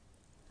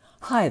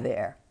Hi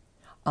there.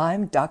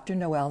 I'm Dr.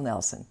 Noelle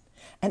Nelson,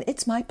 and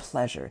it's my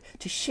pleasure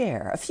to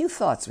share a few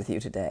thoughts with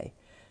you today.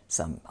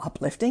 Some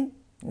uplifting,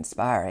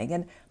 inspiring,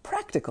 and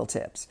practical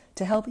tips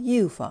to help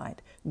you find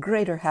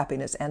greater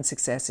happiness and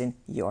success in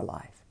your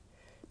life.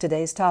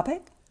 Today's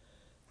topic: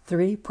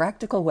 3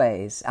 practical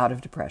ways out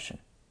of depression.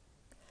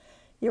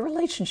 Your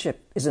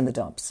relationship is in the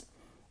dumps.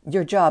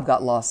 Your job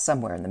got lost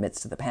somewhere in the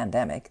midst of the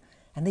pandemic,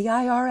 and the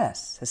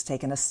IRS has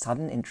taken a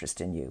sudden interest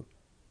in you.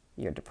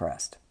 You're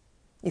depressed.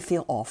 You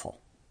feel awful.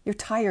 You're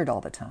tired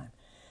all the time.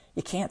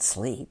 You can't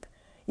sleep.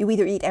 You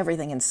either eat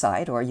everything in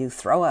sight or you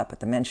throw up at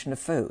the mention of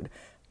food.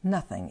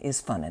 Nothing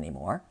is fun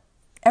anymore.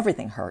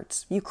 Everything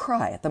hurts. You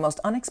cry at the most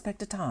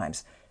unexpected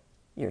times.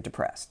 You're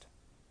depressed.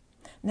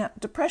 Now,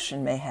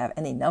 depression may have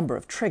any number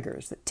of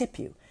triggers that tip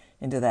you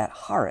into that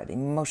horrid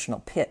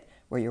emotional pit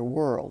where your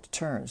world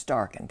turns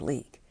dark and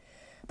bleak.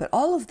 But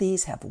all of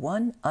these have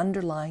one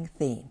underlying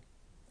theme: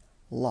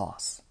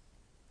 loss.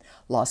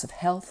 Loss of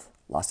health,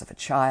 loss of a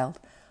child,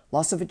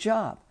 loss of a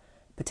job,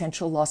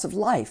 potential loss of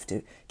life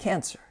to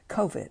cancer,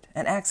 COVID,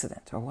 an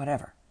accident, or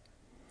whatever.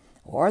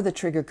 Or the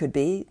trigger could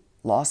be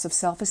loss of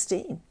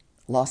self-esteem,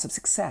 loss of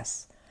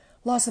success,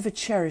 loss of a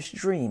cherished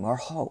dream or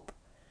hope.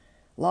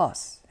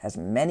 Loss has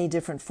many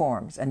different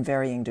forms and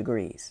varying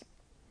degrees.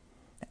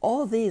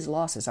 All these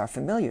losses are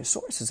familiar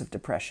sources of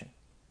depression.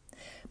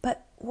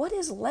 But what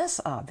is less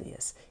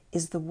obvious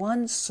is the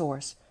one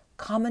source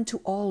common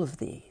to all of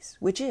these,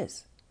 which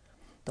is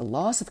the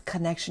loss of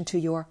connection to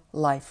your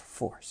life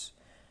force,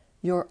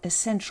 your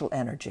essential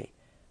energy,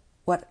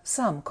 what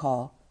some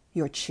call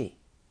your chi.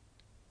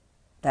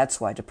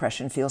 That's why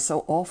depression feels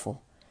so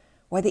awful,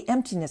 why the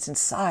emptiness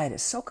inside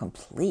is so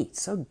complete,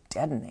 so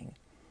deadening.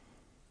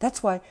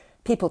 That's why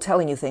people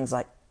telling you things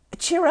like,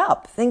 cheer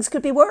up, things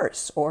could be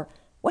worse, or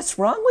what's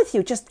wrong with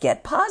you, just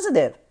get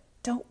positive,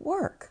 don't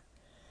work.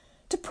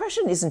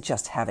 Depression isn't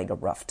just having a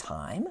rough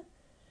time.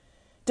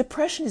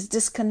 Depression is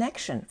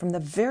disconnection from the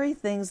very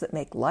things that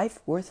make life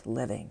worth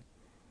living.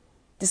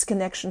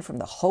 Disconnection from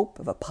the hope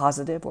of a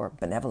positive or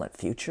benevolent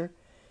future.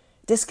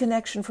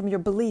 Disconnection from your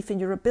belief in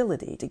your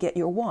ability to get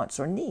your wants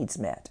or needs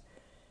met.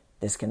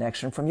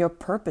 Disconnection from your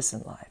purpose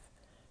in life,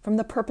 from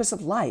the purpose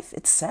of life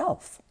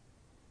itself.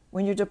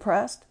 When you're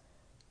depressed,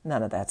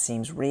 none of that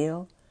seems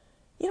real.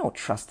 You don't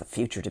trust the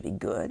future to be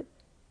good.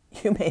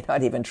 You may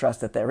not even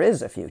trust that there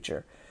is a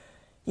future.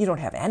 You don't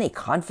have any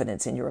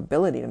confidence in your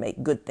ability to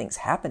make good things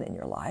happen in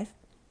your life.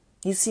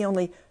 You see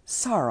only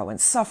sorrow and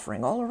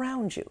suffering all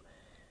around you.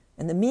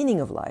 And the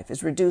meaning of life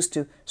is reduced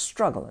to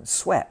struggle and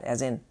sweat,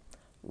 as in,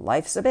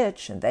 life's a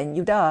bitch and then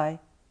you die.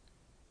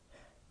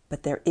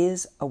 But there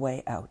is a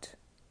way out.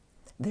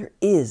 There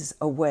is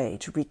a way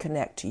to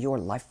reconnect to your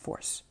life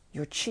force,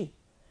 your chi,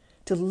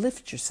 to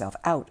lift yourself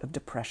out of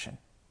depression.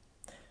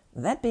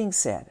 That being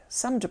said,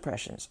 some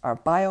depressions are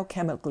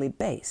biochemically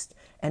based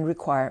and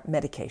require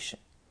medication.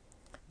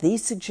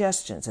 These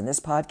suggestions in this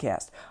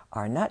podcast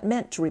are not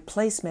meant to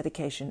replace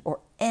medication or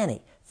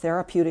any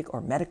therapeutic or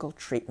medical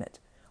treatment.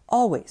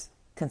 Always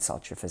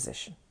consult your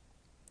physician.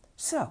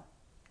 So,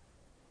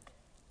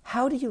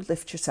 how do you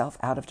lift yourself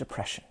out of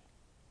depression?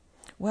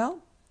 Well,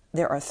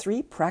 there are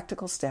 3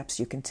 practical steps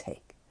you can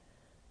take.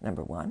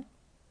 Number 1,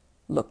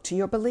 look to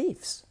your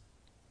beliefs.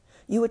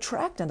 You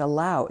attract and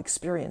allow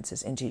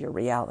experiences into your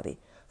reality,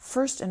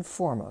 first and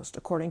foremost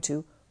according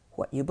to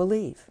what you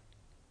believe.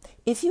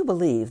 If you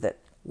believe that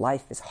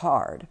life is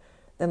hard,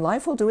 then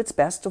life will do its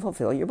best to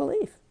fulfill your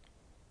belief.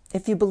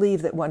 If you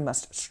believe that one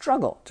must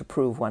struggle to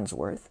prove one's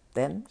worth,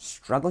 then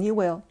struggle you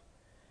will.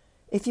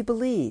 If you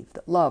believe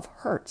that love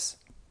hurts,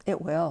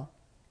 it will.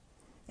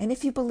 And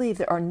if you believe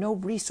there are no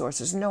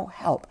resources, no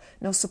help,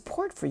 no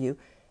support for you,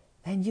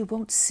 then you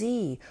won't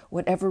see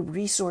whatever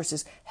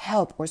resources,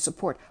 help, or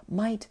support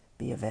might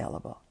be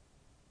available.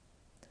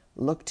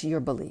 Look to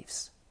your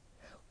beliefs.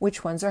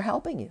 Which ones are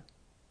helping you?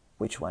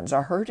 Which ones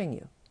are hurting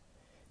you?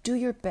 Do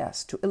your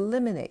best to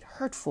eliminate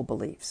hurtful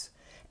beliefs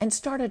and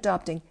start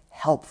adopting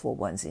helpful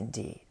ones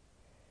indeed.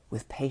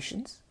 With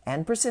patience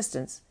and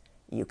persistence,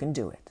 you can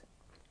do it.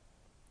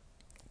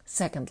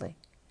 Secondly,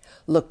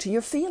 look to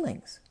your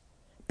feelings.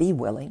 Be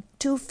willing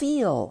to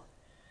feel.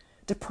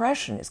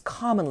 Depression is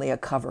commonly a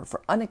cover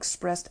for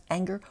unexpressed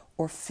anger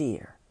or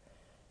fear.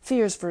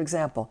 Fears, for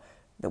example,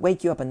 that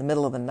wake you up in the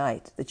middle of the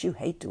night that you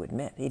hate to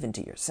admit, even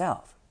to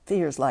yourself.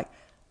 Fears like,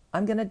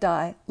 I'm going to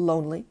die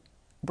lonely,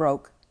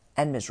 broke,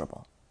 and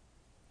miserable.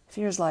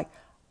 Fears like,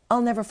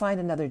 I'll never find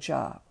another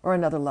job or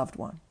another loved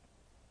one.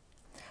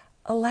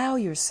 Allow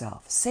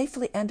yourself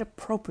safely and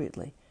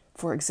appropriately,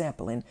 for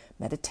example, in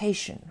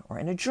meditation or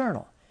in a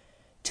journal,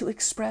 to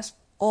express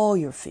all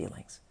your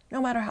feelings,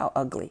 no matter how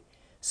ugly,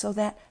 so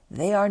that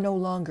they are no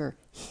longer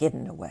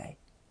hidden away.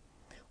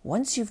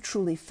 Once you've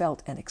truly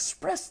felt and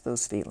expressed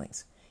those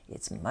feelings,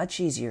 it's much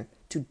easier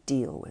to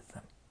deal with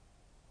them.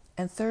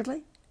 And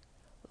thirdly,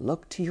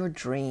 look to your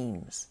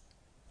dreams.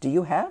 Do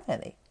you have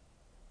any?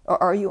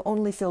 Or are you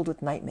only filled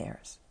with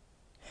nightmares?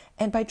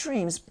 And by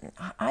dreams,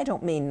 I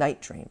don't mean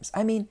night dreams.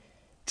 I mean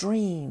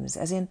dreams,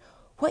 as in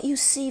what you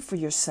see for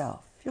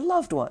yourself, your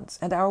loved ones,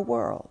 and our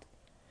world.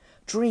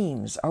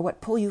 Dreams are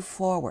what pull you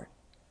forward.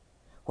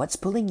 What's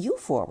pulling you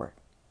forward?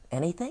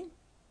 Anything?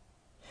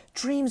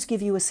 Dreams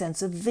give you a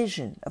sense of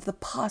vision, of the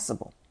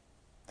possible.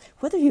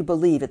 Whether you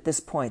believe at this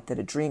point that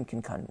a dream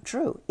can come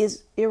true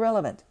is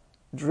irrelevant.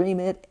 Dream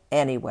it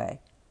anyway.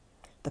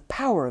 The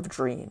power of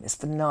dream is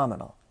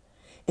phenomenal.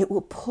 It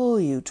will pull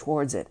you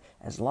towards it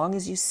as long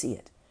as you see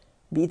it,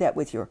 be that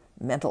with your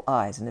mental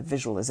eyes in a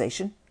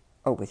visualization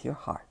or with your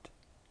heart.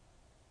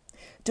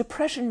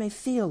 Depression may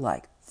feel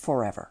like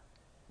forever,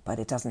 but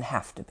it doesn't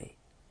have to be.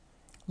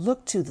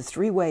 Look to the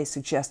 3 ways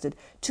suggested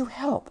to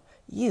help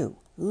you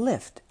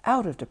lift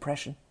out of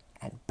depression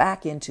and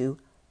back into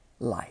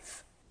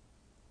life.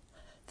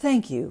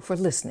 Thank you for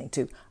listening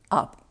to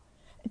Up.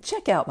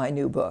 Check out my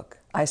new book,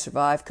 I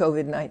Survived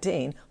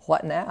COVID-19,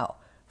 What Now?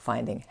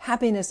 Finding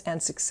Happiness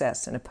and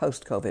Success in a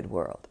Post-COVID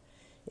World.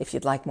 If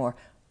you'd like more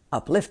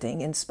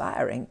uplifting,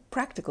 inspiring,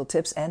 practical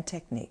tips and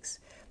techniques,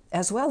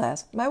 as well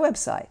as my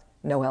website,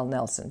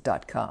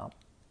 noelnelson.com.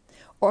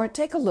 Or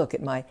take a look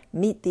at my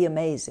Meet the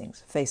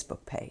Amazings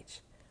Facebook page.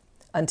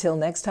 Until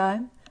next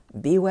time,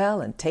 be well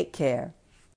and take care.